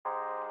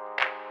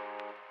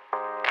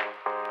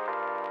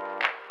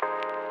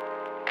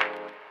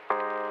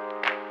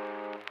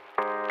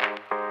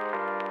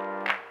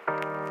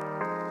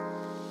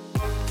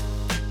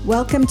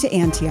Welcome to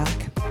Antioch.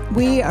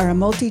 We are a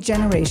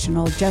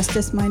multi-generational,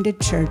 justice-minded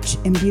church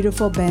in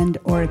beautiful Bend,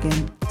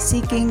 Oregon,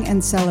 seeking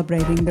and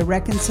celebrating the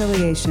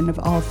reconciliation of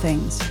all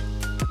things.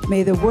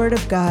 May the Word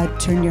of God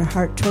turn your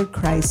heart toward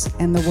Christ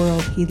and the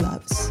world He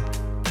loves.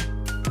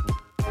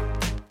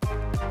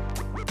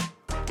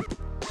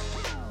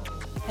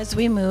 As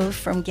we move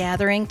from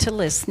gathering to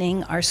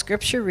listening, our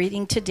scripture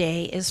reading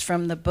today is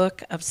from the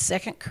book of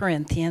 2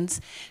 Corinthians,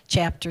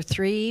 chapter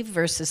 3,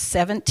 verses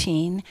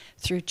 17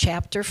 through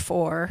chapter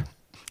 4,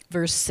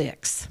 verse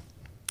 6.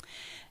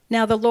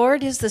 Now the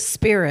Lord is the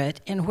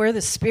Spirit, and where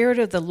the Spirit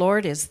of the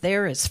Lord is,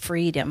 there is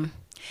freedom.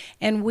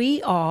 And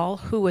we all,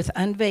 who with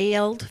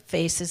unveiled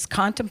faces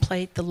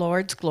contemplate the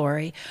Lord's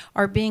glory,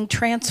 are being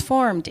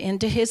transformed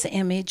into His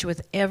image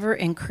with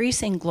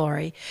ever-increasing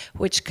glory,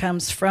 which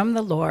comes from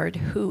the Lord,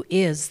 who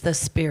is the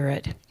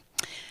Spirit.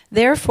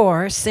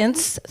 Therefore,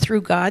 since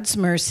through God's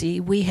mercy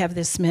we have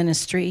this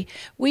ministry,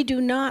 we do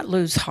not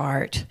lose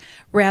heart.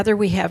 Rather,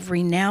 we have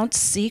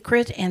renounced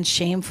secret and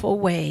shameful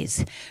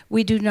ways.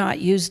 We do not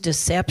use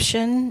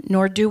deception,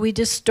 nor do we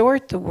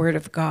distort the word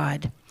of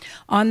God.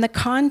 On the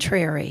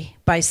contrary,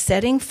 by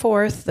setting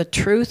forth the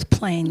truth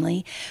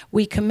plainly,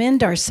 we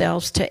commend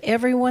ourselves to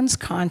everyone's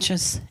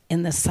conscience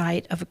in the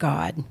sight of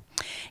God.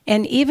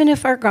 And even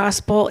if our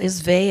gospel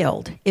is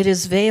veiled, it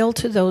is veiled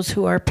to those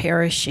who are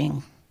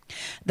perishing.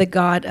 The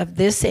God of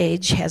this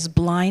age has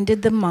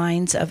blinded the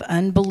minds of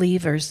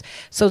unbelievers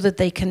so that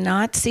they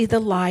cannot see the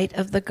light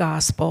of the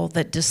gospel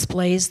that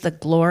displays the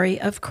glory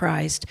of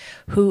Christ,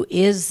 who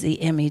is the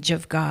image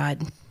of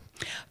God.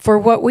 For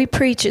what we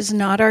preach is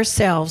not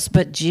ourselves,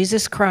 but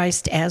Jesus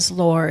Christ as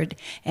Lord,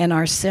 and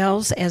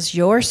ourselves as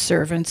your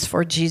servants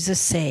for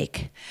Jesus'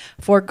 sake.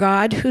 For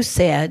God, who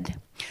said,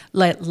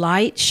 "Let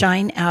light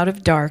shine out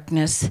of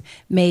darkness,"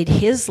 made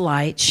His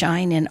light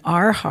shine in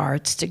our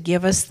hearts to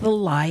give us the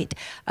light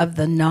of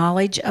the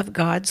knowledge of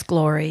God's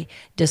glory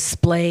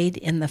displayed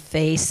in the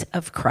face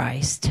of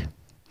Christ.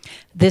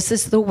 This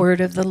is the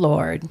word of the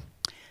Lord.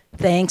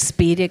 Thanks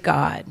be to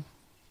God.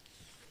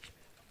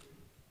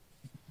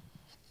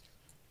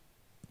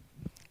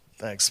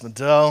 Thanks,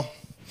 Madel.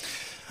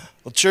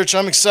 Well, church,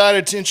 I'm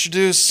excited to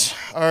introduce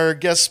our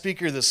guest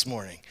speaker this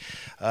morning.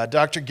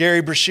 Dr.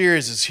 GERRY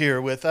BRESHEARS is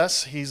here with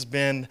us. He's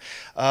been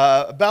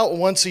about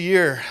once a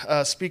year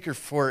speaker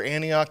for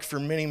Antioch for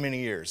many, many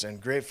years,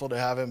 and grateful to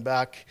have him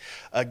back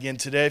again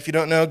today. If you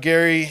don't know,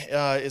 Gary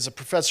is a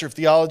professor of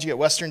theology at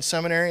Western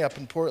Seminary up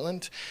in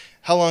Portland.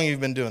 How long have you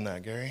been doing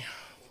that, Gary?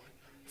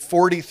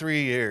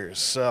 43 years,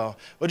 so,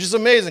 which is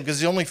amazing because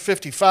he's only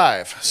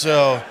 55.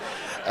 So,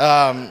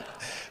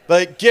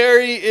 but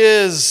Gary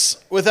is,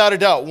 without a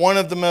doubt, one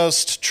of the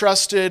most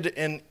trusted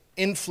and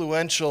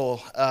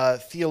influential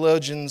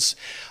theologians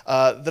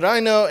that I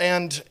know,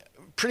 and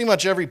pretty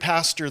much every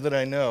pastor that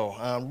I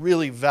know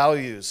really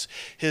values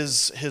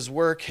his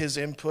work, his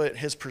input,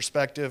 his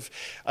perspective.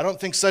 I don't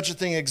think such a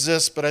thing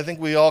exists, but I think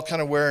we all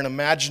kind of wear an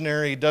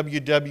imaginary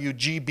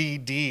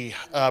WWGBD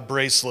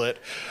bracelet.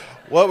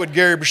 What would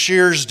Gary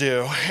BRESHEARS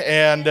do?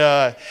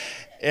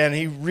 And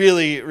he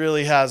really,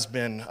 really has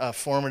been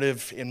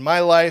formative in my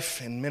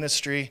life, in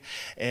ministry,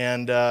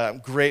 and I'm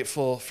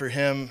grateful for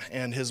him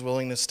and his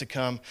willingness to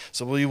come.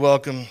 So will you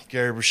welcome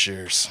Gary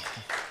BRESHEARS?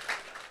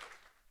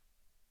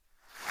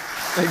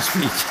 Thanks,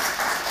 Pete.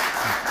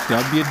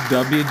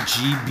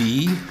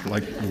 WWGB,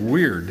 like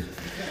weird.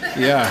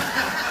 Yeah.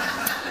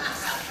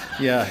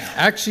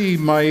 Actually,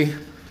 my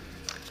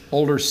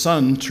older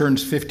son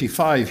turns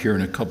 55 here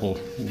in a couple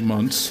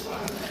months,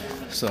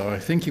 so I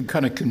think you've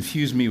kind of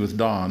confused me with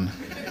Don.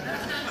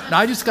 Now,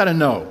 I just got to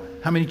know,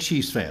 how many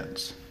Chiefs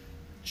fans?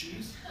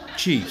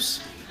 Chiefs.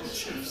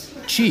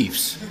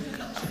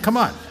 Come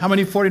on. How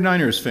many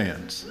 49ers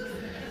fans?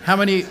 How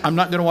many, I'm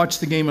not going to watch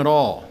the game at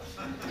all?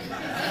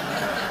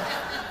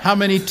 How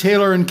many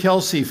Taylor and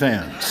Kelsey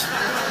fans?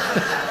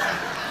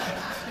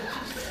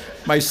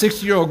 My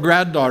 60-year-old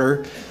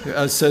granddaughter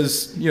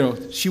says,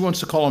 she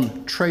wants to call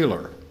him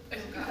trailer.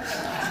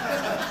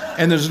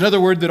 And there's another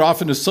word that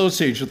often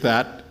associates with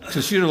that,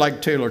 because she doesn't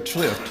like Taylor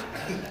Swift.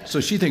 So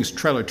she thinks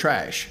trailer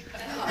trash.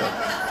 But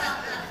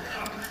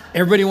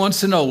everybody wants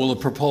to know, will a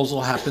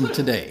proposal happen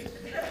today?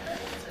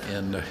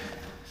 And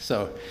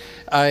so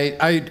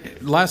I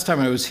last time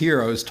I was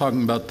here, I was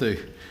talking about the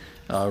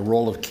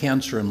role of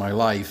cancer in my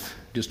life.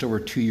 Just over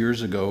 2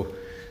 years ago,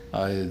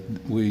 I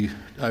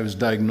was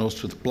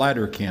diagnosed with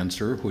bladder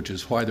cancer, which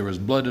is why there was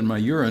blood in my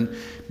urine.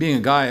 Being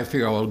a guy, I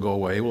figured, it'll go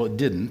away. Well, it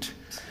didn't.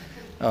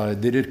 They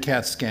did a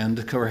CAT scan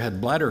to discover I had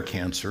bladder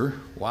cancer.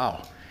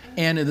 Wow.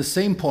 And at the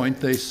same point,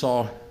 they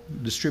saw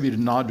distributed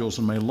nodules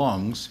in my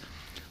lungs,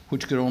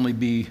 which could only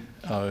be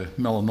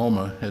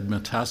melanoma, had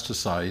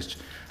metastasized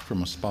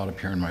from a spot up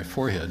here in my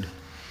forehead.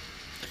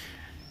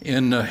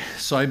 And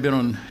so I've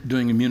been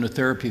doing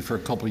immunotherapy for a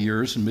couple of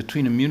years, and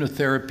between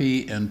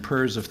immunotherapy and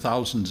prayers of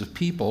thousands of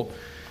people,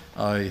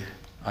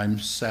 I'm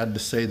sad to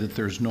say that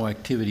there's no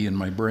activity in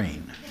my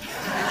brain.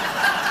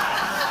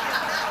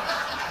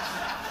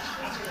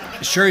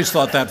 Sherry's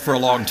thought that for a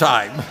long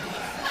time.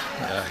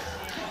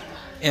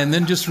 And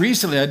then just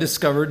recently I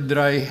discovered that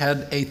I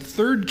had a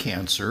third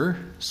cancer,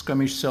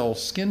 squamous cell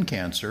skin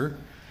cancer.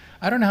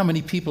 I don't know how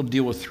many people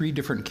deal with 3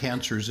 different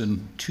cancers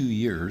in 2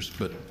 years,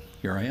 but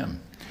here I am.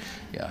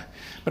 Yeah.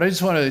 But I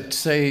just want to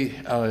say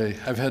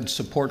I've had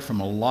support from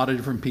a lot of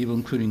different people,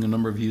 including a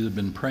number of you that have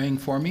been praying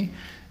for me.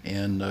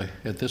 And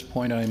at this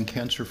point, I am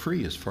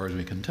cancer-free as far as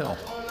we can tell.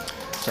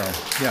 So,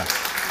 yeah.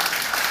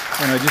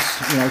 And I just,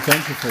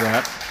 thank you for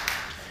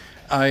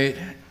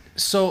that.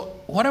 So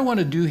what I want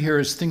to do here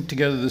is think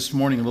together this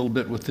morning a little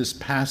bit with this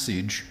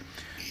passage,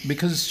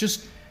 because it's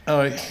just,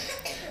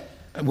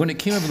 when it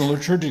came up in the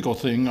liturgical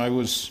thing, I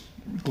was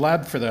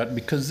glad for that,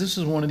 because this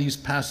is one of these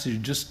passages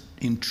that just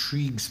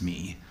intrigues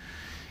me.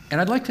 And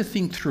I'd like to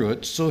think through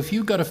it. So if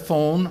you've got a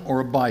phone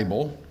or a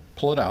Bible,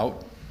 pull it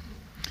out,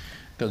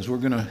 because we're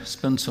going to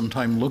spend some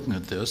time looking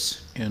at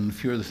this and a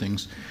few other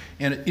things.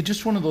 And it's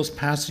just one of those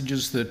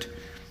passages that,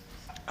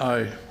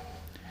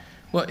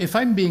 well, if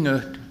I'm being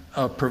a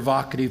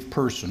provocative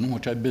person,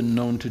 which I've been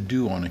known to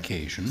do on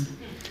occasion,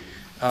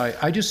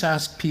 I just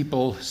ask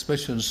people,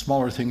 especially in a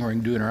smaller thing where I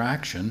can do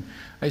interaction,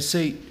 I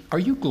say, are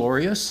you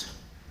glorious?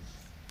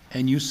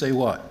 And you say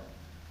what?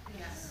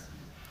 Yes.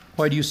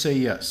 Why do you say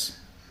yes?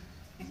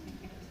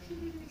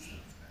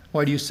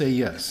 Why do you say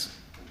yes?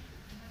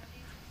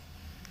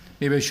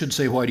 Maybe I should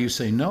say, why do you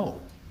say no?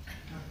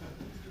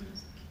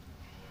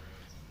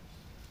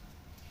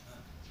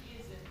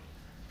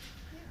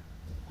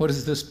 What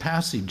does this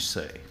passage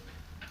say?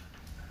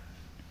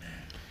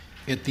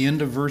 At the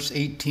end of verse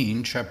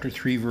 18, chapter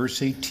 3,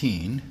 verse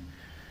 18,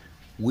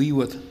 we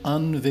with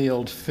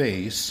unveiled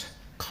face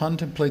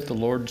contemplate the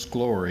Lord's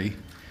glory,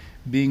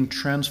 being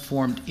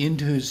transformed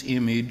into his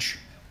image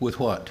with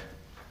what?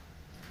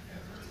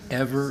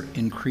 Ever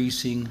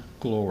increasing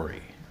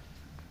glory.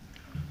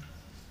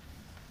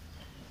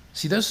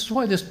 See, this is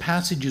why this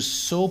passage is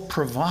so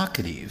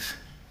provocative,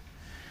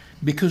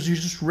 because you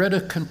just read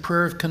a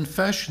prayer of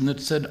confession that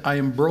said, I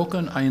am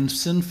broken, I am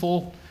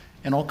sinful,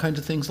 and all kinds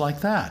of things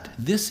like that.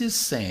 This is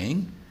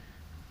saying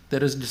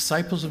that as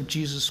disciples of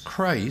Jesus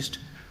Christ,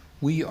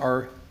 we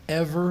are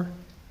ever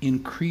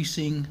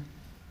increasing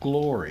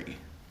glory.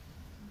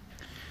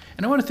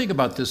 And I want to think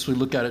about this as we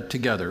look at it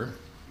together,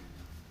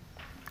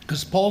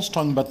 because Paul's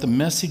talking about the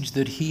message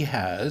that he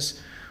has,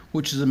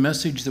 which is a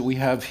message that we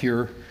have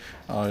here,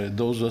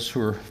 those of us who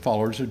are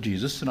followers of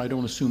Jesus, and I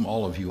don't assume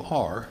all of you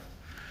are,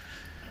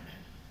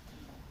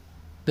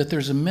 that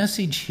there's a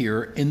message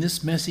here, and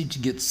this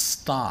message gets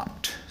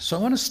stopped. So I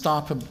want to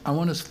stop, I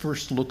want to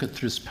first look at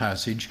this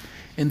passage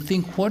and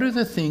think, what are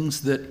the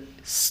things that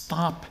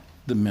stop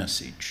the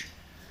message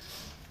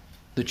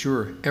that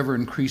you're ever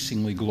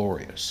increasingly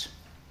glorious?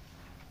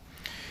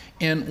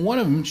 And one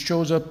of them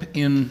shows up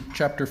in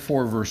chapter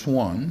 4, verse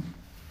 1.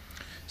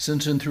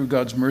 Since and through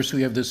God's mercy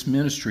we have this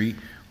ministry,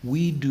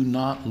 we do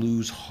not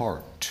lose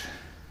heart.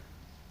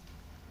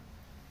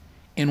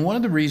 And one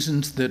of the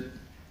reasons that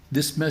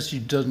this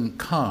message doesn't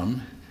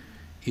come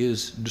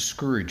is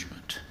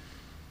discouragement.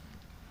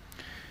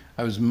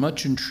 I was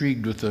much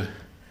intrigued with the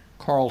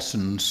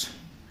Carlsons.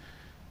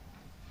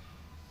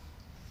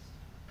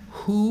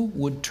 Who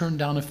would turn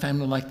down a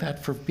family like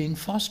that for being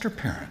foster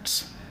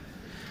parents?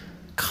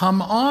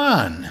 Come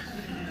on.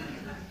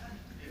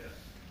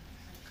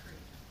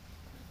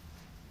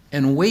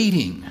 And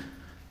waiting.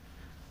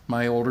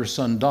 My older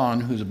son,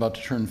 Don, who's about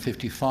to turn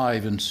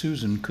 55, and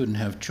Susan couldn't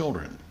have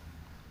children.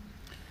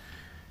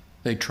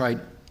 They tried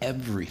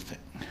everything.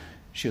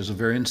 She has a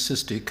ovarian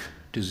cystic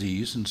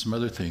disease and some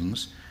other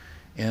things,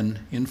 and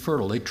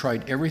infertile. They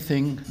tried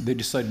everything. They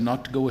decided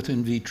not to go with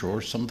in vitro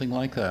or something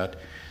like that.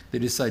 They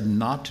decided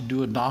not to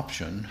do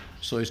adoption,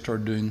 so they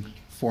started doing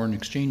foreign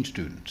exchange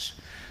students.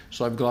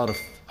 So I've got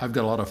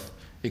a lot of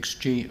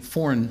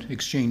foreign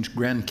exchange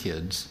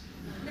grandkids.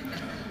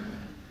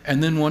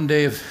 And then one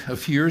day, a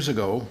few years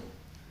ago,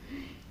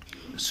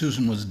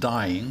 Susan was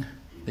dying.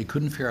 They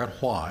couldn't figure out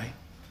why.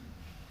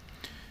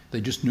 They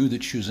just knew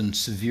that she was in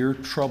severe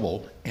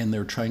trouble, and they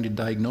were trying to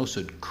diagnose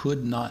it,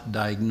 could not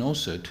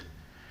diagnose it.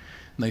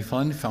 And they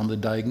finally found the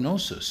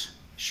diagnosis.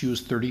 She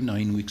was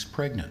 39 weeks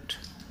pregnant.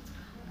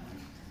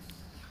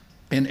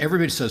 And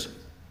everybody says,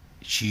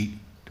 she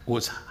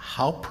was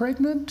how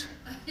pregnant?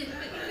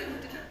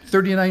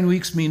 39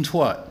 weeks means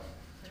what?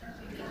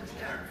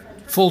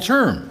 Full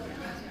term.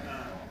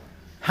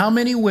 How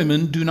many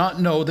women do not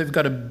know they've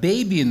got a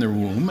baby in their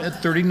womb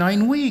at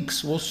 39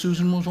 weeks? Well,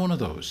 Susan was one of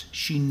those.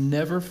 She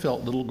never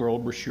felt little girl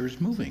BRESHEARS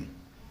moving,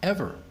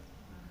 ever.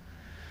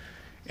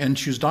 And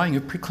she was dying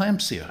of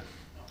preeclampsia.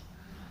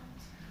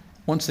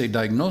 Once they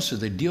diagnose her,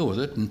 they deal with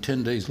it, and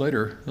 10 days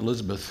later,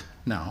 Elizabeth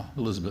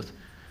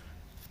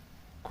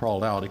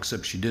crawled out,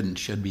 except she didn't.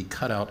 She had to be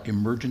cut out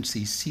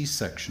emergency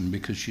C-section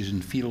because she's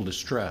in fetal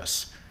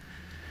distress.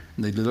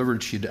 And they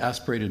delivered, she had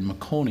aspirated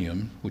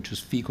meconium, which is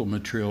fecal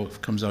material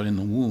that comes out in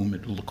the womb.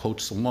 It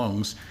coats the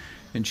lungs.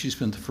 And she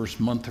spent the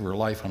first month of her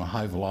life on a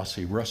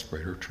high-velocity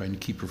respirator trying to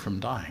keep her from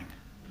dying.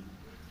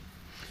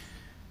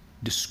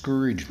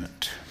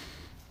 Discouragement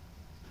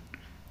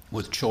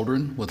with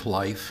children, with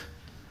life,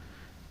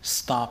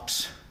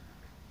 stops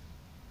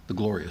the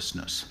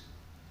gloriousness.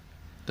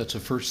 That's the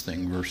first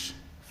thing, verse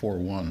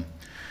 4:1.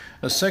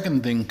 A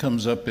second thing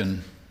comes up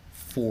in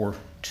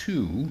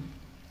 4:2.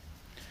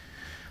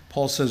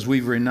 Paul says,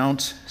 we've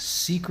renounced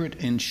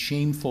secret and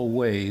shameful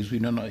ways. We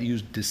do not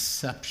use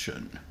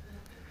deception.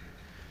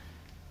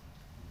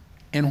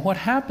 And what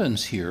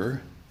happens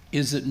here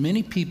is that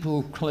many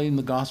people who claim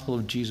the gospel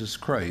of Jesus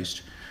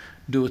Christ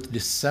do it with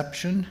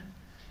deception,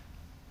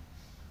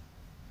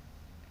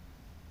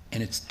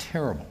 and it's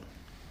terrible.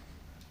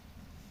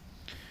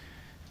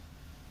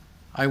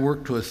 I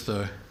worked with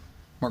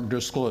Mark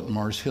Driscoll at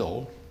Mars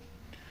Hill.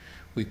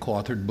 We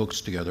co-authored books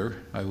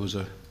together. I was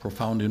a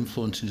profound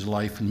influence in his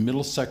life. In the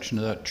middle section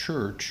of that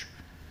church,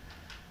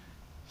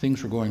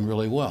 things were going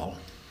really well.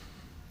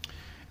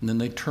 And then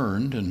they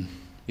turned, and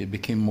it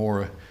became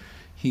more,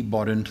 he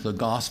bought into the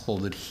gospel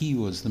that he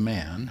was the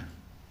man.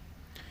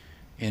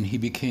 And he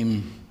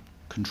became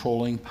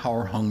controlling,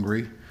 power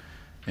hungry,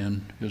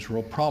 and it was a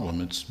real problem.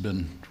 It's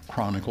been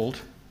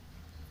chronicled.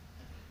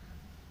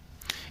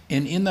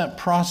 And in that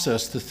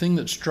process, the thing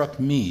that struck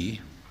me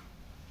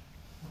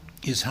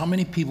is how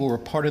many people were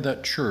part of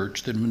that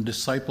church that had been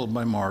discipled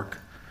by Mark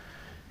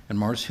and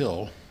Mars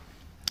Hill,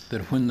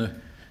 that when the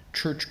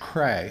church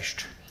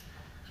crashed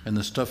and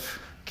the stuff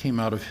came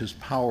out of his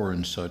power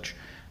and such,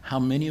 how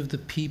many of the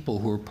people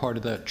who were part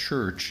of that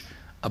church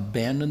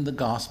abandoned the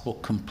gospel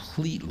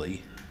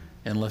completely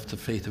and left the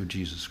faith of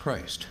Jesus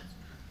Christ.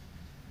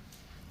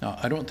 Now,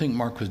 I don't think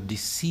Mark was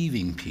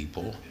deceiving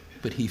people,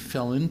 but he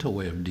fell into a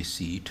way of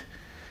deceit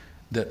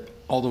that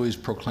although he's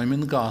proclaiming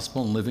the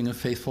gospel and living a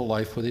faithful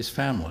life with his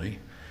family,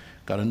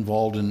 got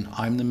involved in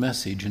I'm the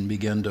message and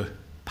began to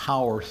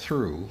power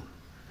through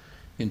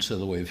instead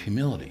of the way of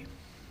humility.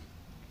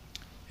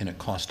 And it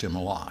cost him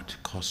a lot.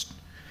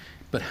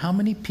 But how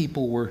many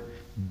people were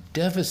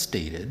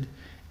devastated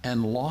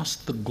and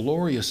lost the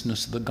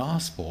gloriousness of the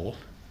gospel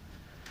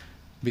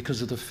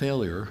because of the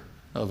failure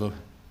of a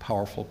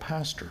powerful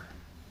pastor?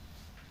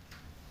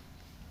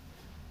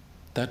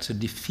 That's a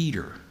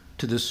defeater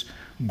to this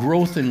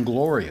growth in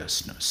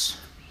gloriousness.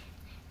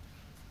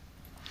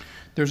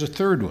 There's a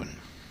third one.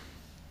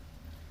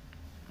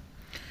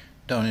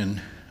 Down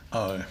in,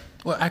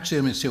 well, actually,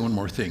 let me say one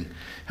more thing.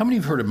 How many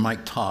of you have heard of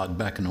Mike Todd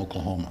back in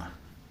Oklahoma?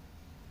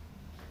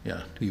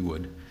 Yeah, you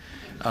would.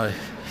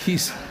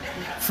 He's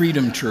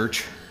Freedom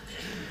Church.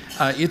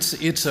 It's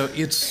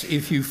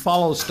if you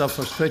follow stuff,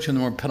 especially in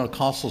the more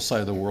Pentecostal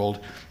side of the world,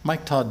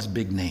 Mike Todd's a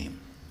big name.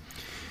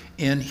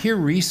 And here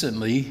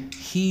recently,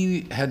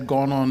 he had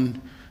gone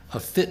on a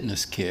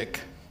fitness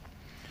kick,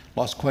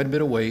 lost quite a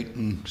bit of weight,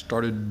 and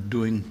started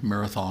doing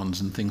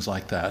marathons and things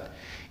like that.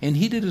 And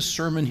he did a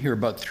sermon here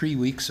about 3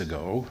 weeks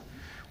ago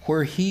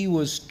where he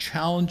was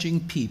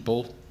challenging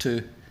people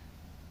to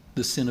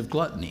the sin of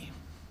gluttony.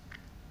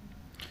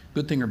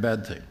 Good thing or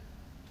bad thing?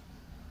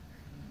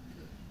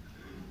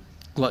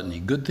 Gluttony,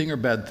 good thing or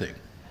bad thing?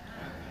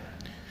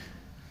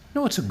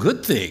 No, it's a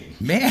good thing.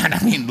 Man,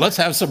 I mean, let's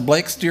have some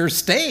Blake Steer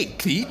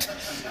steak, Pete.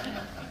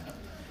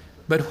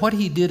 But what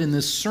he did in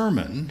this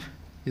sermon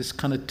is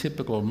kind of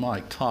typical of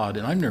Mike Todd,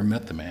 and I've never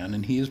met the man,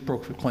 and he is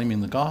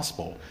proclaiming the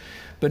gospel.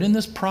 But in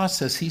this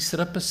process, he set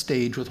up a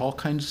stage with all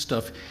kinds of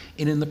stuff,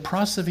 and in the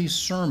process of his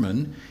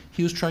sermon,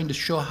 he was trying to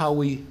show how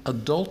we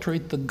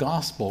adulterate the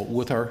gospel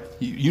with our,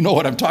 you know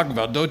what I'm talking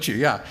about, don't you?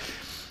 Yeah.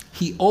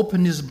 He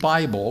opened his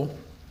Bible,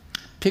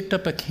 picked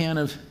up a can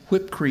of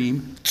whipped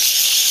cream,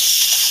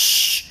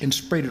 and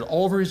sprayed it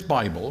all over his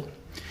Bible.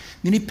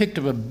 Then he picked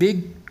up a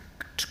big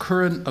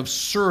current of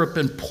syrup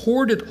and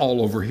poured it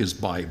all over his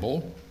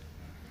Bible.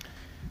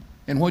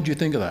 And what do you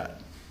think of that?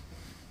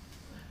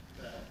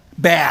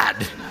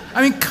 Bad.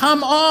 I mean,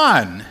 come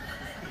on.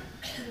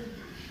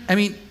 I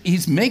mean,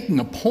 he's making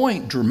a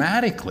point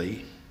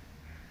dramatically,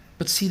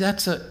 but see,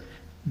 that's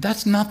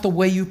not the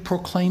way you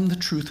proclaim the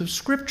truth of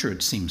Scripture,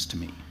 it seems to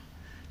me.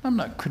 I'm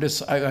not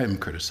I am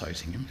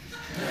criticizing him.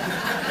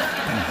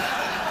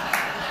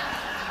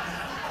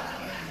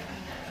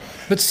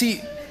 But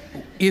see,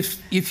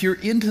 if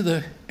you're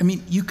into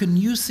you can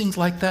use things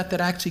like that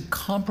actually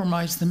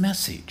compromise the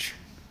message.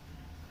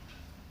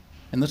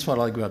 And that's what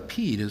I like about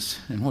Pete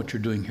and what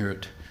you're doing here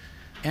at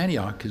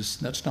Antioch is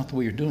that's not the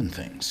way you're doing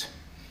things.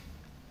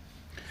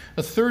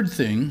 A third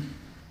thing,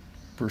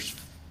 verse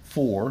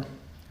 4,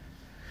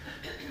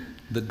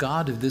 the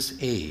God of this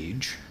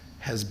age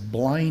has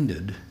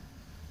blinded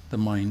the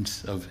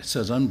minds of, it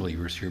says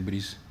unbelievers here, but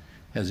he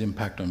has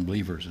impact on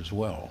believers as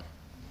well.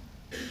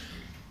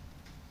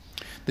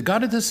 The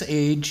God of this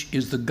age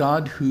is the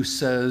God who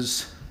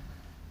says,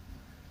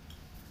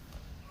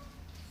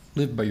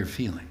 live by your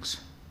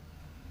feelings.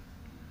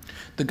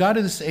 The God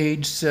of this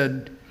age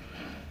said,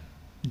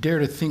 dare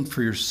to think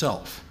for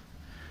yourself.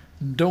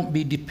 Don't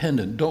be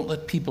dependent. Don't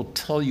let people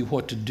tell you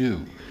what to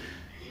do.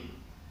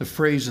 The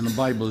phrase in the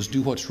Bible is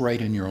do what's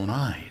right in your own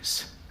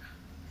eyes.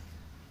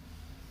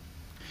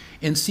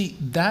 And see,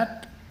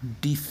 that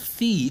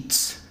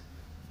defeats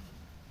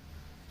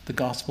the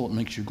gospel that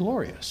makes you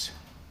glorious.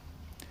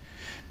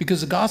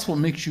 Because the gospel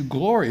that makes you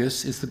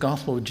glorious is the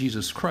gospel of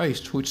Jesus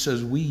Christ, which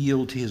says we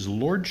yield to his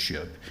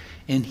lordship,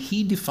 and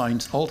he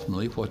defines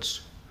ultimately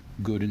what's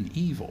good and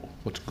evil,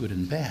 what's good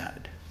and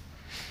bad.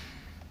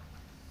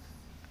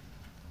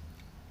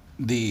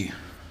 The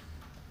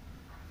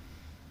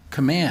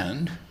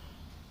command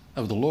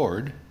of the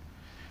Lord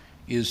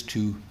is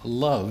to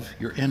love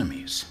your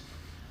enemies.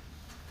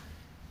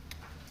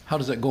 How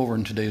does that go over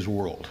in today's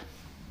world?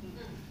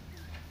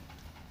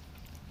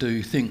 Do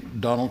you think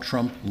Donald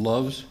Trump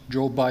loves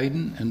Joe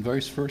Biden and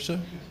vice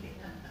versa?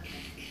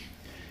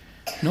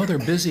 No, they're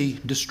busy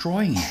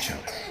destroying each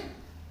other.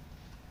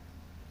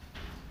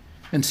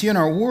 And see, in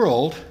our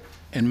world,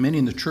 and many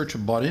in the church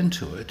have bought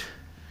into it,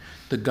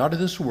 the God of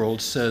this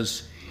world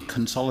says,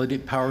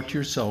 consolidate power to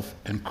yourself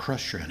and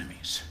crush your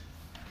enemies.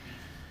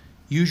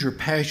 Use your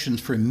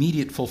passions for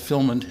immediate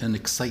fulfillment and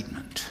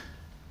excitement.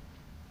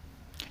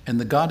 And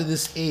the God of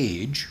this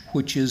age,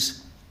 which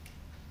is,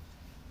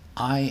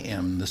 I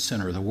am the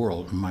center of the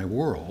world, my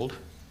world,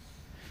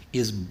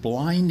 is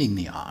blinding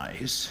the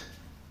eyes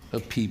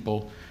of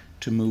people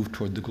to move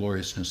toward the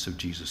gloriousness of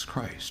Jesus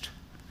Christ.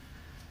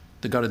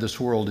 The God of this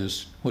world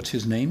is, what's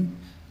his name?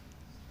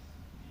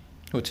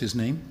 What's his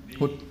name?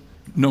 What?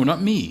 No,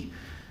 not me.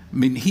 I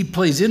mean, he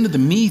plays into the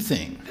me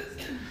thing.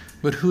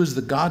 But who is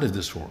the God of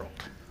this world?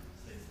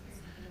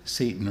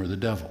 Satan or the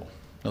devil.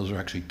 Those are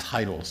actually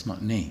titles,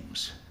 not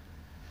names.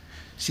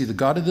 See, the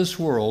God of this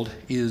world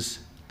is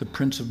the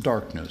prince of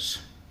darkness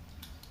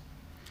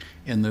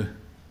and the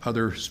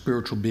other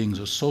spiritual beings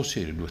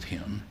associated with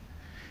him,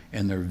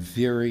 and they're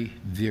very,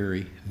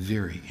 very,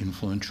 very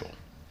influential.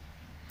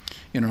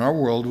 In our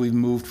world, we've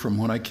moved from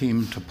when I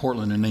came to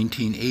Portland in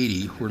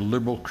 1980, where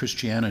liberal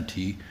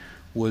Christianity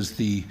was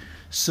the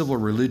civil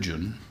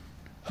religion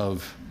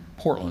of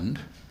Portland.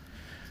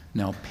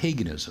 Now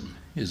paganism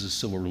is the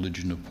civil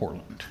religion of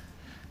Portland.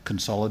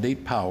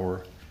 Consolidate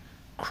power,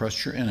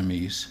 crush your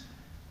enemies,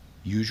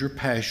 use your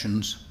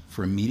passions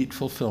for immediate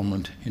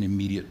fulfillment and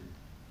immediate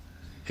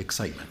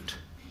excitement.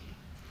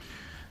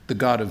 The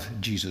God of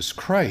Jesus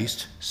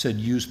Christ said,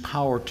 use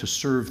power to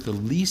serve the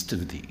least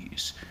of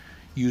these.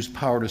 Use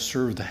power to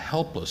serve the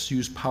helpless.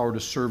 Use power to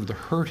serve the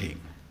hurting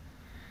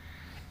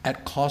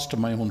at cost of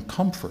my own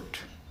comfort.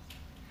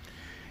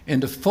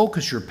 And to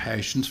focus your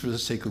passions for the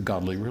sake of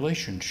godly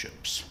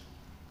relationships.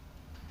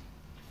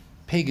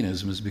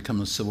 Paganism has become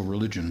the civil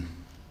religion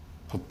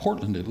of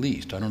Portland, at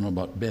least. I don't know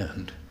about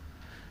Bend.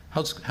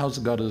 How's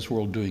the God of this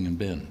world doing in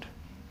Bend?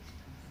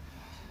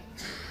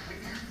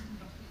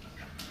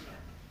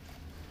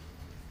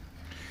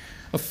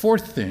 A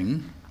fourth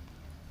thing,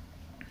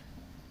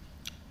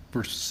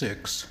 verse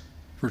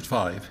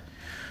 5,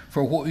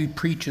 for what we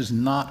preach is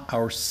not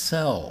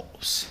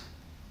ourselves.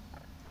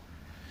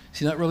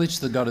 See, that relates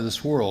to the God of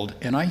this world,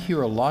 and I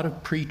hear a lot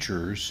of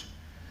preachers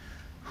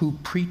who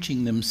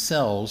preaching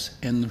themselves,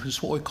 and this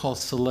is what we call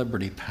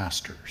celebrity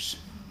pastors.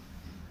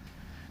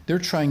 They're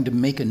trying to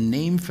make a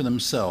name for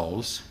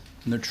themselves,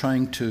 and they're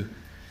trying to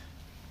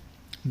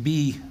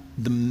be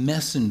the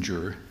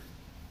messenger.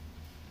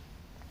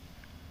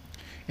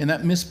 And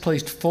that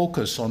misplaced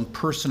focus on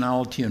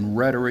personality and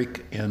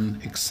rhetoric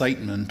and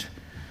excitement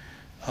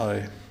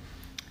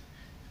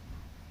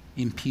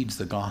impedes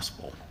the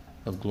gospel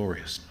of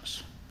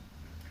gloriousness.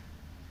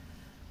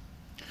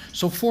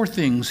 So 4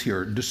 things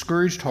here: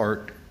 discouraged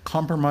heart,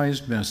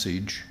 compromised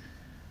message,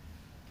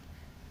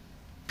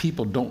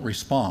 people don't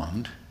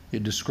respond,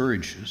 it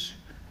discourages,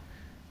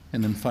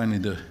 and then finally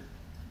the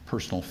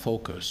personal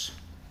focus.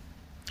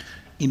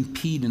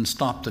 Impede and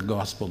stop the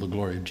gospel of the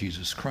glory of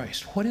Jesus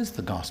Christ. What is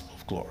the gospel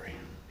of glory?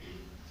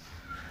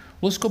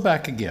 Let's go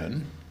back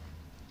again,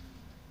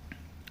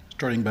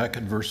 starting back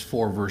at verse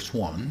 4, verse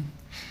 1.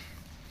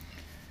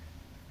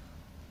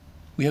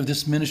 We have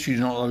this ministry to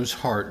not lose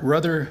heart.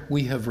 Rather,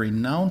 we have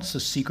renounced the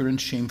secret and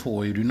shameful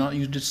way. We do not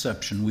use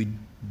deception. We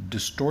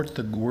distort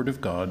the word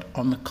of God.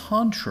 On the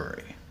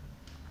contrary,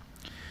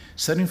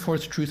 setting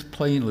forth truth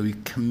plainly, we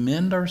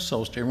commend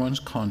ourselves to everyone's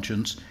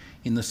conscience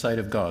in the sight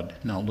of God.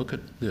 Now look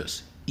at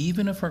this.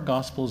 Even if our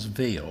gospel is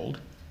veiled,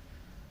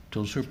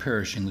 those who are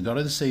perishing, the God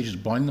of this age is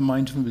blinding the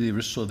minds of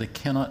unbelievers so they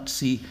cannot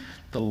see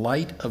the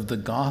light of the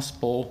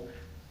gospel.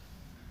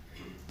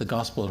 The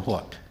gospel of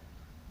what?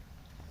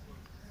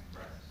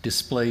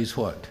 Displays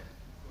what?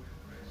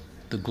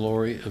 The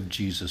glory of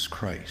Jesus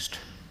Christ.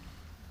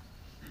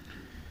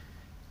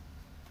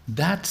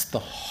 That's the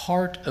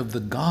heart of the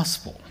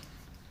gospel,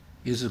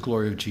 is the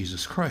glory of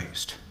Jesus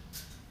Christ.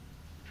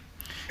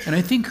 And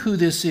I think who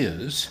this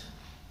is,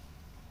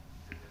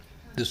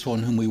 this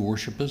one whom we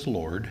worship as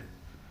Lord,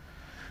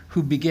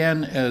 who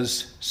began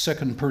as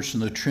second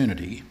person of the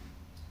Trinity,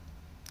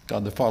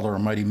 God the Father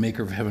Almighty,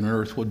 maker of heaven and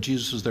earth. Well,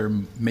 Jesus is their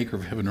maker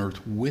of heaven and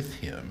earth with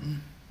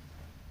him.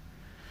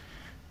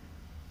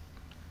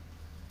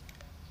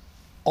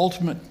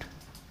 Ultimate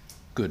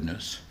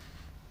goodness,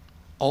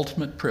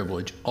 ultimate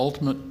privilege,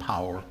 ultimate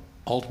power,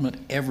 ultimate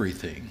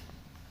everything.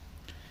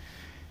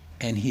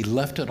 And he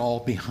left it all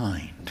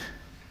behind.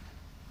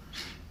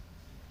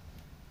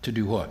 To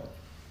do what?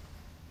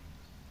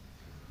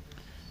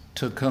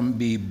 To come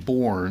be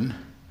born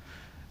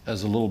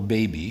as a little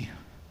baby,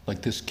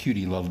 like this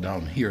cutie love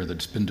down here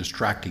that's been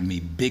distracting me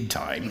big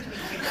time.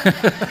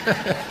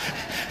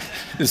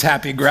 This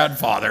happy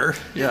grandfather.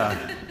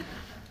 Yeah.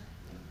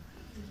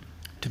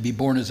 To be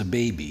born as a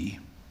baby,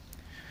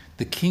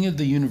 the King of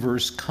the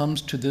universe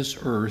comes to this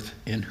earth,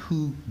 and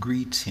who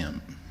greets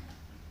him?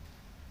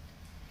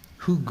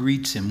 Who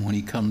greets him when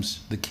he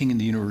comes, the King of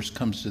the universe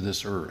comes to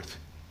this earth?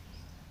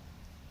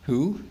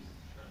 Who?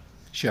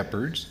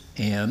 Shepherds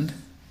and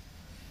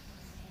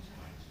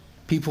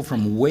people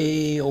from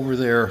way over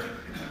there,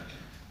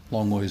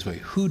 long ways away.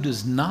 Who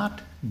does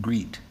not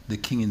greet the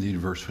King of the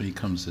universe when he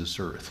comes to this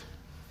earth?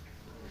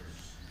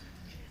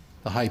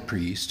 The high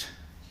priest,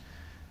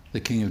 the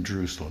King of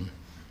Jerusalem.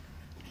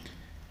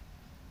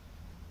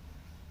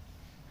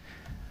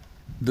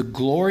 The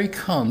glory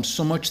comes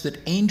so much that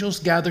angels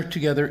gather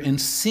together and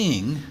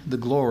sing the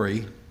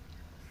glory,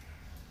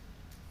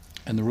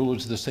 and the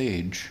rulers of this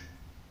age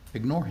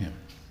ignore him.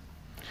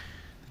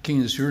 The King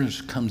of this universe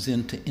comes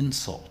in to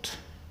insult.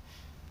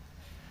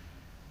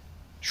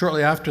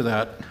 Shortly after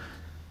that,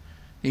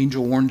 the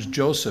angel warns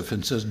Joseph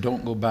and says,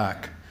 don't go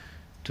back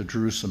to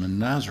Jerusalem and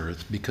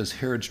Nazareth because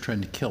Herod's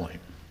trying to kill him.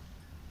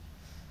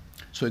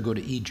 So I go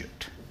to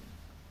Egypt.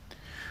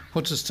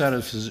 What's the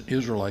status of an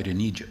Israelite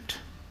in Egypt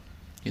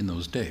in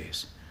those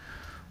days?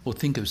 Well,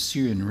 think of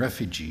Syrian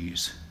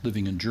refugees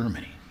living in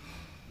Germany.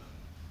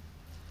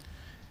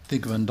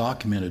 Think of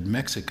undocumented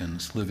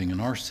Mexicans living in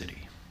our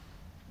city.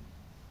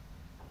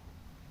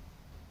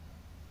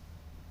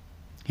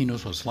 He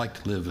knows what it's like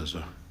to live as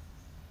a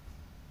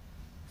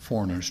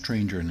foreigner,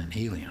 stranger, and an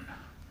alien.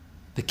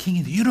 The King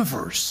of the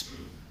universe.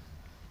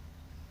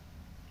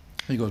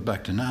 And he goes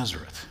back to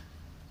Nazareth.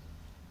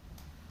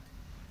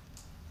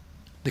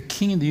 The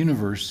King of the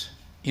universe,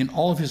 in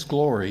all of his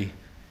glory,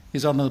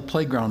 is out on the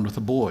playground with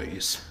the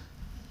boys.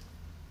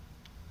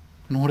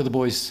 And what do the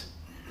boys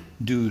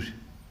do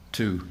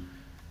to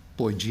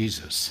boy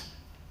Jesus?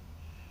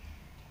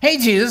 Hey,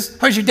 Jesus,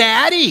 where's your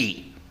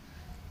daddy?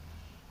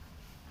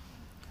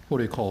 What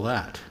do you call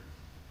that?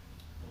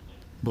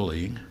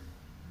 Bullying.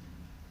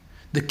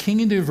 The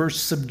King of the universe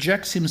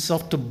subjects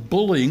himself to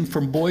bullying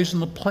from boys on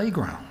the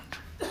playground.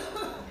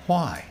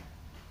 Why?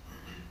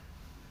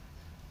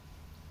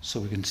 So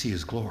we can see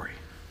his glory.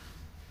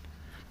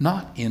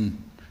 Not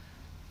in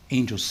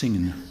angels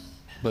singing,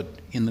 but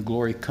in the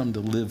glory come to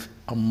live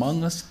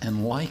among us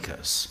and like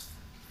us,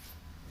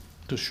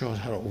 to show us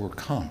how to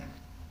overcome.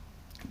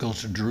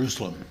 Goes to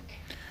Jerusalem.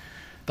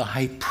 The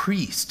high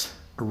priest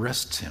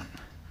arrests him,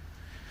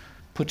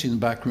 puts him in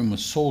the back room with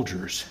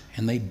soldiers,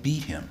 and they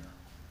beat him,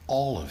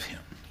 all of him.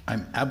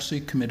 I'm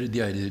absolutely committed to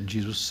the idea that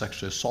Jesus was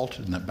sexually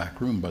assaulted in that back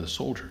room by the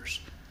soldiers.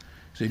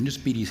 So they didn't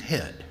just beat his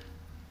head,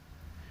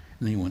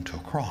 and then he went to a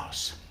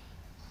cross.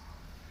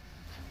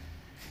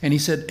 And he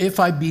said, if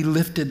I be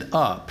lifted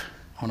up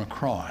on a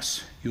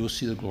cross, you will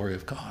see the glory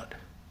of God.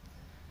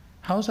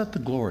 How is that the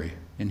glory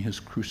in his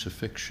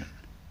crucifixion?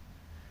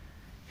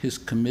 His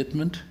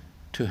commitment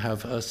to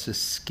have us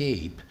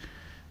escape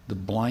the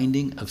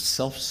blinding of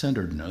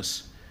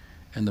self-centeredness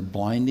and the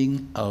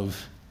blinding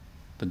of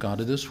the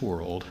God of this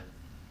world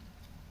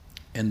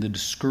and the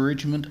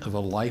discouragement of a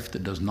life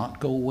that does not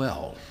go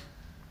well.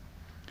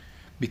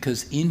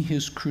 Because in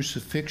his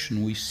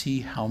crucifixion, we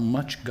see how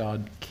much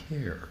God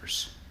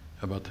cares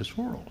about this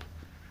world.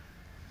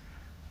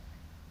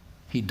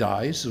 He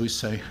dies, as we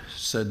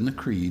said in the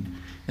creed,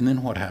 and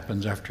then what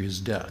happens after his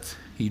death?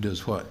 He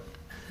does what?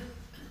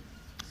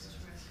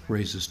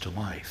 Raises to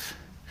life.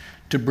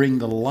 To bring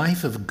the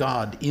life of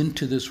God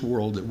into this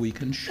world that we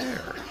can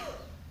share.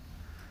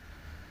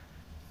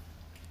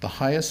 The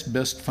highest,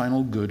 best,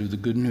 final good of the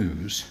good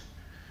news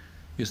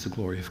is the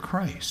glory of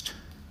Christ.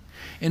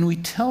 And we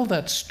tell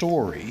that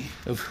story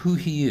of who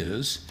he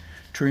is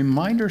to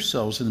remind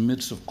ourselves in the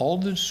midst of all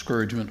the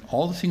discouragement,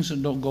 all the things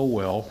that don't go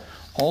well,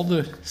 all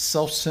the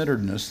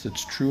self-centeredness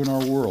that's true in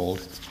our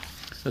world,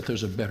 that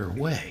there's a better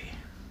way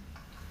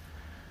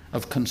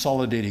of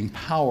consolidating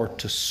power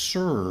to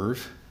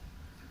serve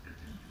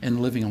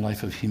and living a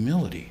life of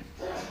humility.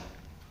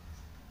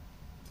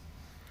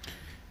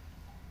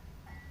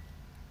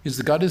 Is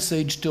the God of this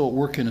age still at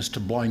work in us to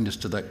blind us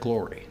to that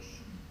glory?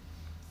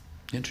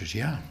 The answer is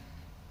yeah.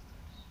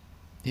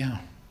 Yeah.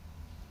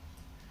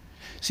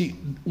 See,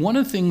 one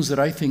of the things that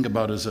I think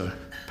about as a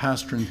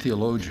pastor and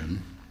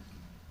theologian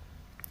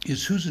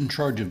is who's in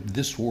charge of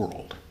this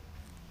world.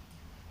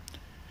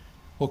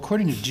 Well,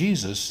 according to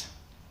Jesus,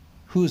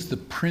 who is the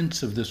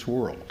prince of this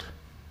world?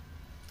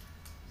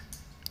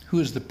 Who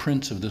is the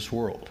prince of this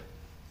world?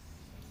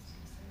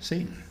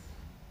 Satan.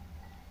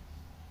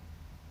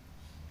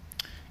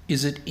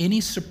 Is it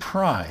any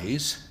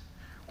surprise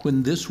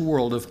when this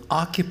world of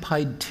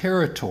occupied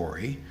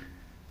territory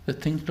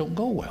that things don't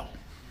go well?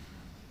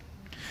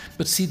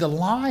 But see, the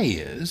lie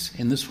is,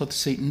 and this is what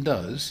Satan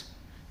does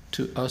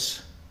to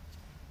us,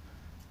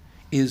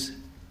 is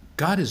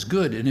God is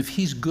good, and if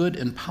he's good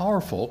and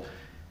powerful,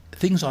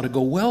 things ought to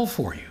go well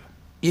for you.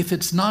 If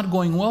it's not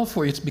going well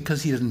for you, it's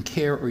because he doesn't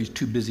care, or he's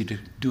too busy to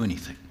do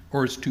anything,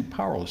 or is too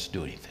powerless to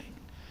do anything.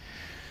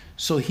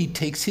 So he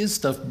takes his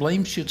stuff,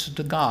 blames shit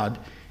to God,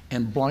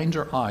 and blinds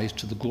our eyes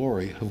to the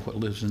glory of what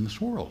lives in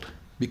this world,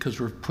 because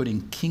we're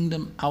putting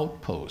kingdom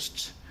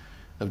outposts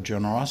of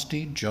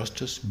generosity,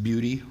 justice,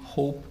 beauty,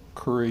 hope,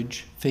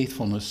 courage,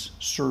 faithfulness,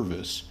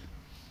 service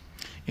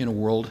in a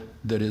world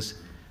that is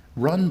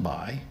run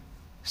by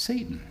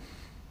Satan.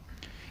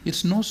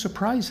 It's no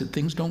surprise that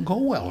things don't go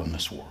well in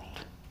this world,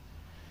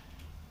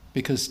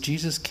 because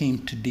Jesus came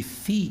to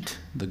defeat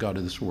the god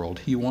of this world.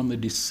 He won the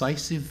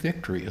decisive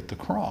victory at the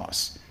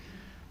cross.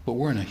 But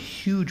we're in a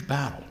huge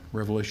battle,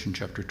 Revelation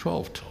chapter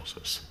 12 tells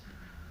us.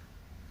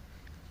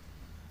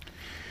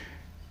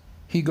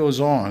 He goes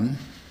on,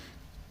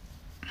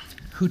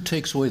 who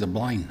takes away the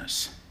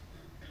blindness?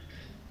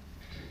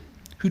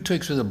 Who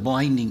takes away the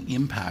blinding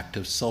impact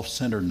of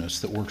self-centeredness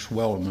that works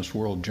well in this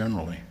world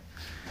generally?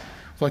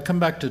 If I come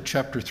back to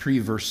chapter 3,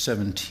 verse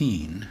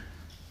 17,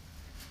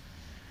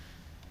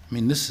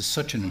 this is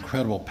such an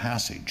incredible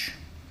passage.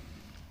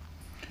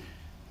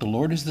 The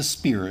Lord is the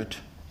Spirit,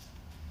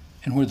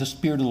 and where the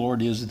Spirit of the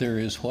Lord is, there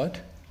is what?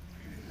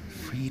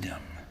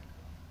 Freedom.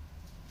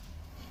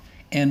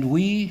 And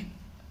we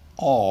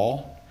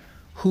all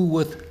who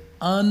with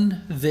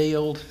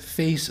unveiled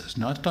faces,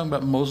 not talking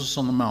about Moses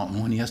on the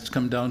mountain when he has to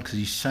come down because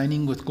he's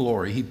shining with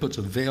glory, he puts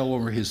a veil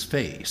over his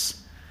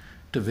face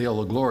to veil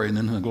the glory, and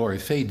then when the glory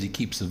fades, he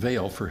keeps the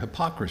veil for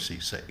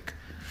hypocrisy's sake.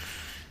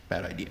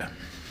 Bad idea.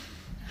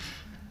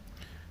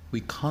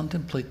 We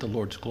contemplate the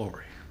Lord's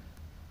glory.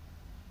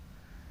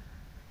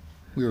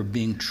 We are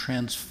being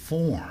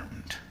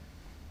transformed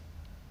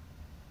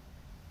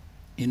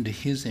into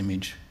his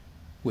image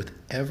with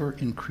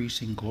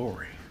ever-increasing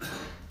glory.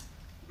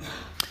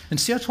 And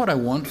see, that's what I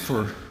want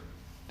for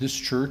this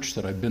church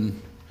that I've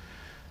been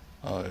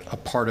a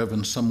part of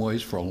in some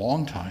ways for a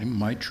long time,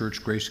 my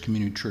church, Grace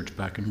Community Church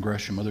back in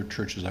Gresham, other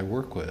churches I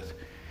work with,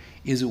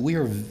 is that we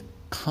are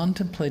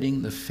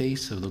contemplating the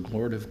face of the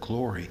Lord of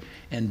glory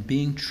and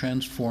being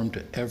transformed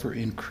to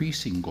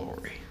ever-increasing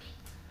glory.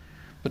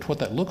 But what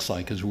that looks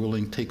like is we're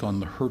willing to take on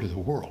the hurt of the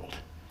world,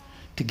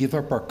 to give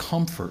up our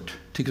comfort,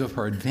 to give up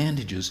our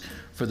advantages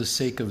for the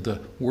sake of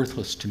the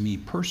worthless to me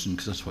person,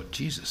 because that's what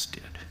Jesus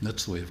did. And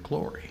that's the way of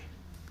glory.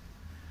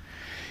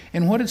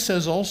 And what it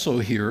says also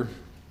here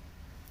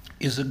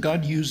is that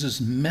God uses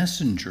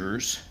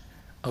messengers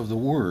of the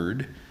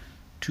word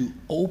to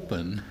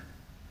open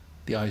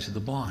the eyes of the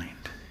blind.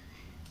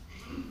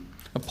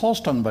 Now, Paul's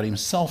talking about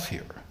himself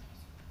here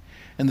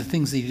and the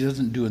things that he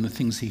doesn't do and the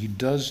things that he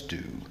does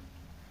do.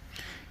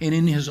 And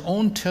in his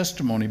own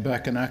testimony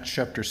back in Acts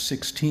chapter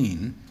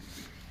 16,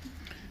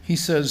 he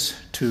says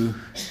to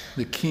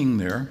the king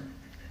there,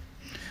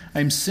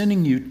 I'm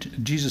sending you,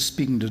 Jesus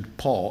speaking to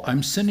Paul,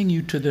 I'm sending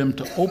you to them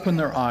to open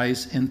their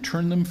eyes and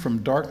turn them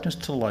from darkness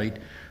to light,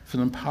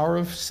 from the power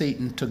of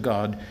Satan to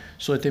God,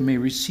 so that they may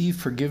receive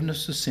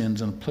forgiveness of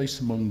sins and a place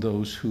among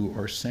those who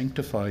are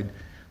sanctified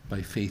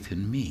by faith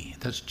in me.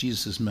 That's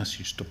Jesus'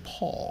 message to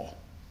Paul.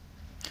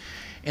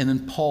 And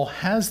then Paul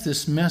has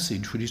this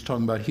message, what he's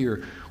talking about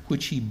here,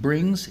 which he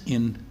brings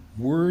in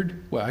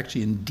word, well,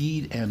 actually in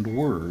deed and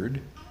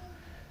word,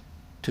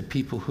 to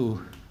people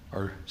who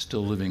are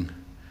still living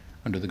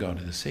under the God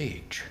of this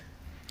age.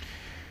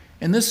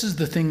 And this is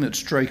the thing that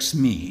strikes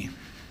me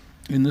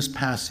in this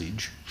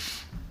passage,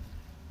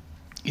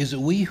 is that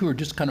we who are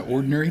just kind of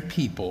ordinary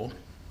people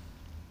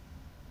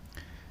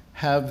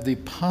have the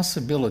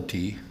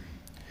possibility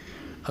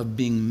of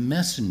being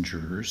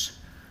messengers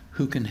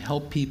who can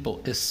help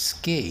people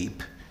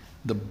escape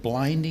the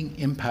blinding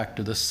impact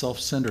of the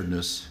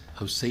self-centeredness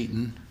of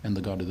Satan and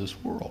the god of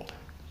this world.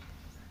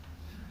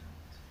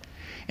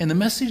 And the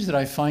message that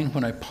I find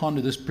when I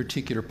ponder this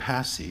particular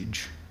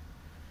passage,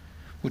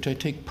 which I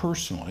take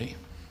personally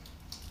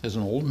as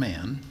an old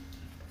man,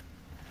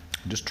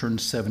 I just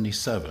turned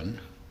 77.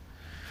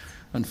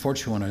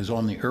 Unfortunately, when I was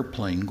on the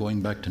airplane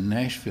going back to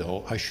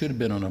Nashville, I should have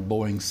been on a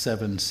Boeing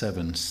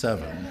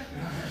 777.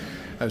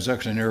 I was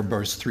actually an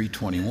Airbus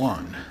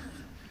 321.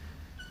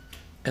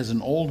 As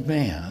an old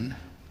man,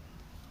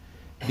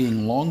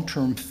 being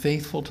long-term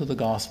faithful to the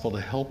gospel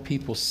to help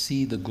people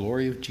see the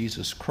glory of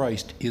Jesus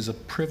Christ is a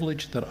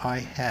privilege that I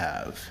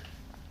have.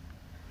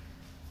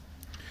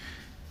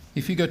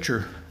 If you got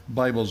your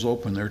Bibles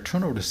open there,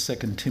 turn over to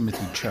 2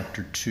 Timothy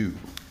chapter 2.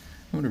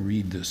 I'm going to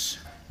read this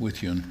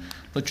with you and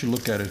let you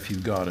look at it if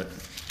you've got it.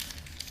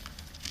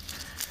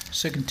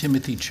 2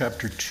 Timothy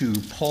chapter 2,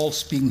 Paul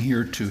speaking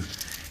here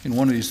in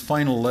one of his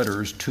final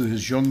letters to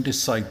his young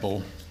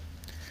disciple,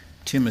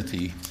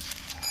 Timothy.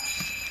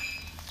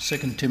 2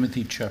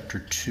 Timothy chapter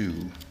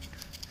 2,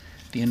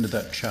 the end of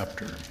that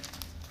chapter,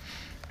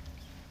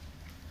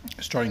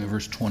 starting at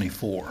verse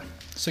 24.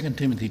 2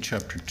 Timothy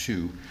chapter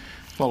 2,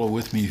 follow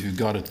with me if you've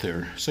got it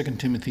there. 2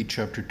 Timothy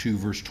chapter 2,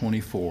 verse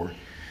 24.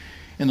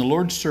 And the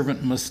Lord's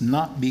servant must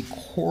not be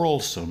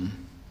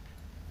quarrelsome,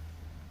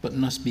 but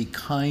must be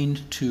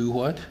kind to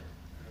what?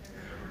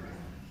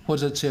 What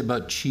does that say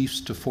about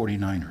Chiefs to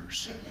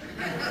 49ers?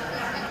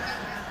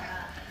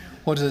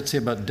 What does it say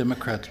about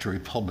Democrats to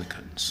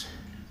Republicans?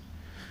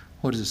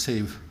 What does it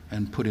say?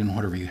 And put in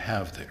whatever you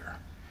have there.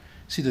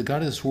 See, the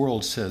God of this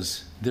world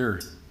says they're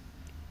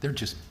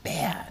just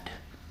bad.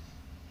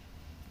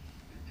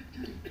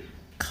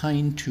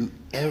 Kind to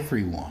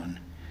everyone,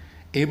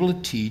 able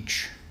to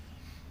teach,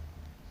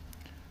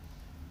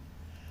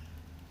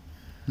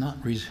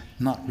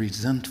 not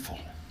resentful.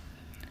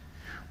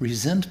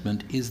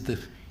 Resentment is the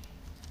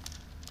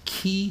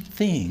key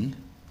thing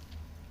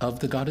of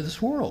the God of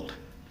this world.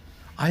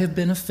 I have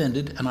been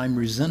offended, and I'm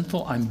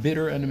resentful, I'm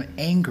bitter, and I'm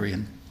angry.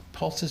 And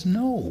Paul says,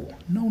 no.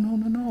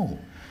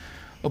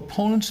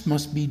 Opponents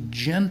must be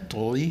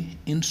gently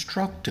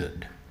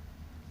instructed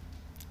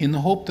in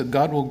the hope that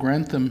God will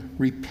grant them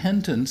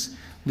repentance,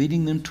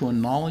 leading them to a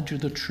knowledge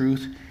of the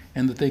truth,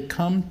 and that they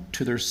come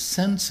to their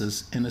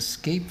senses and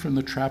escape from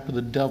the trap of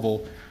the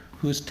devil,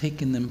 who has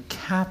taken them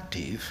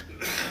captive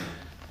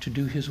to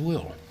do his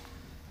will.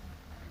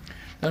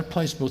 That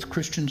applies to both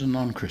Christians and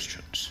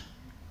non-Christians.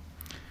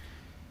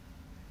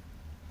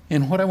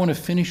 And what I want to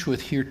finish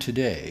with here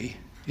today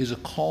is a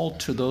call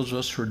to those of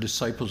us who are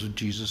disciples of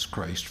Jesus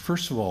Christ.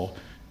 First of all,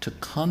 to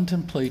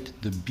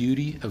contemplate the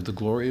beauty of the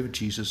glory of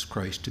Jesus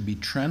Christ, to be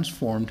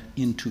transformed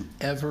into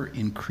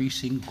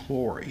ever-increasing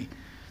glory,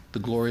 the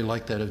glory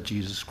like that of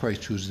Jesus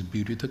Christ, who is the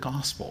beauty of the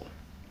gospel.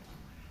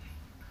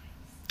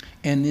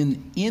 And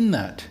in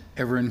that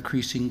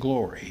ever-increasing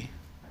glory,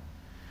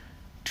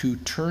 to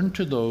turn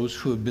to those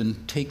who have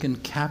been taken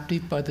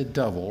captive by the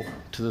devil,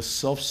 to the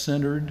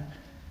self-centered,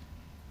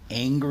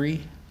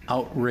 angry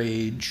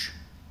outrage,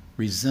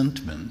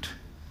 resentment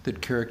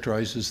that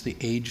characterizes the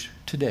age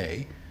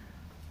today,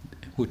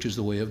 which is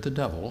the way of the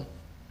devil,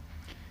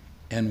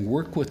 and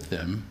work with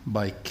them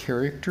by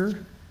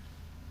character,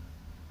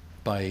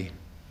 by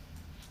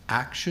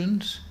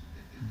actions,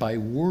 by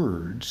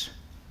words,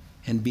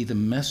 and be the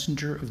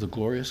messenger of the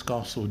glorious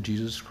gospel of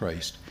Jesus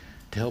Christ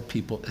to help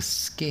people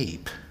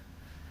escape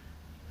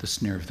the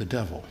snare of the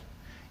devil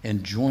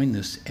and join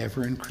this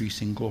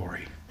ever-increasing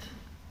glory.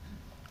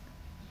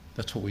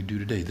 That's what we do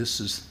today.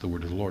 This is the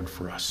word of the Lord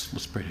for us.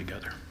 Let's pray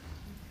together.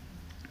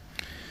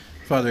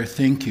 Father,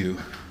 thank you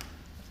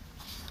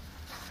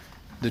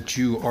that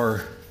you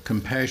are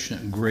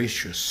compassionate and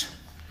gracious,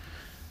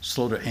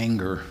 slow to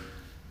anger,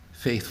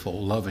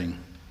 faithful, loving,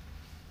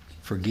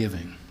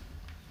 forgiving,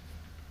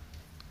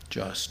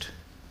 just.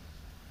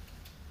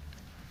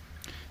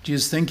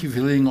 Jesus, thank you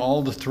for leading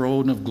all the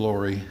throne of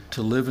glory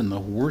to live in the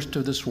worst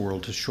of this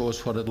world, to show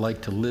us what it's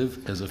like to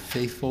live as a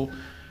faithful,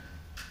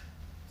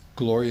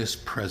 glorious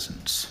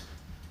presence.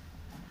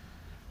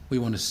 We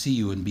want to see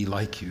you and be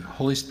like you.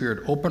 Holy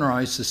Spirit, open our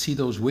eyes to see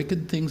those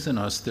wicked things in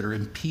us that are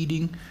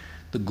impeding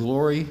the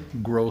glory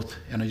growth.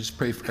 And I just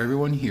pray for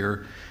everyone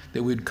here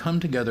that we'd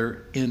come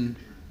together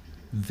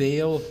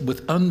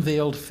with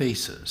unveiled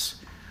faces,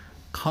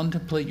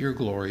 contemplate your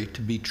glory,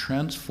 to be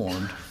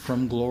transformed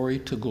from glory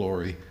to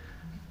glory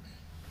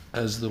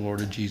as the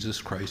Lord of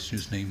Jesus Christ, in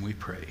whose name we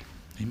pray.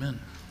 Amen.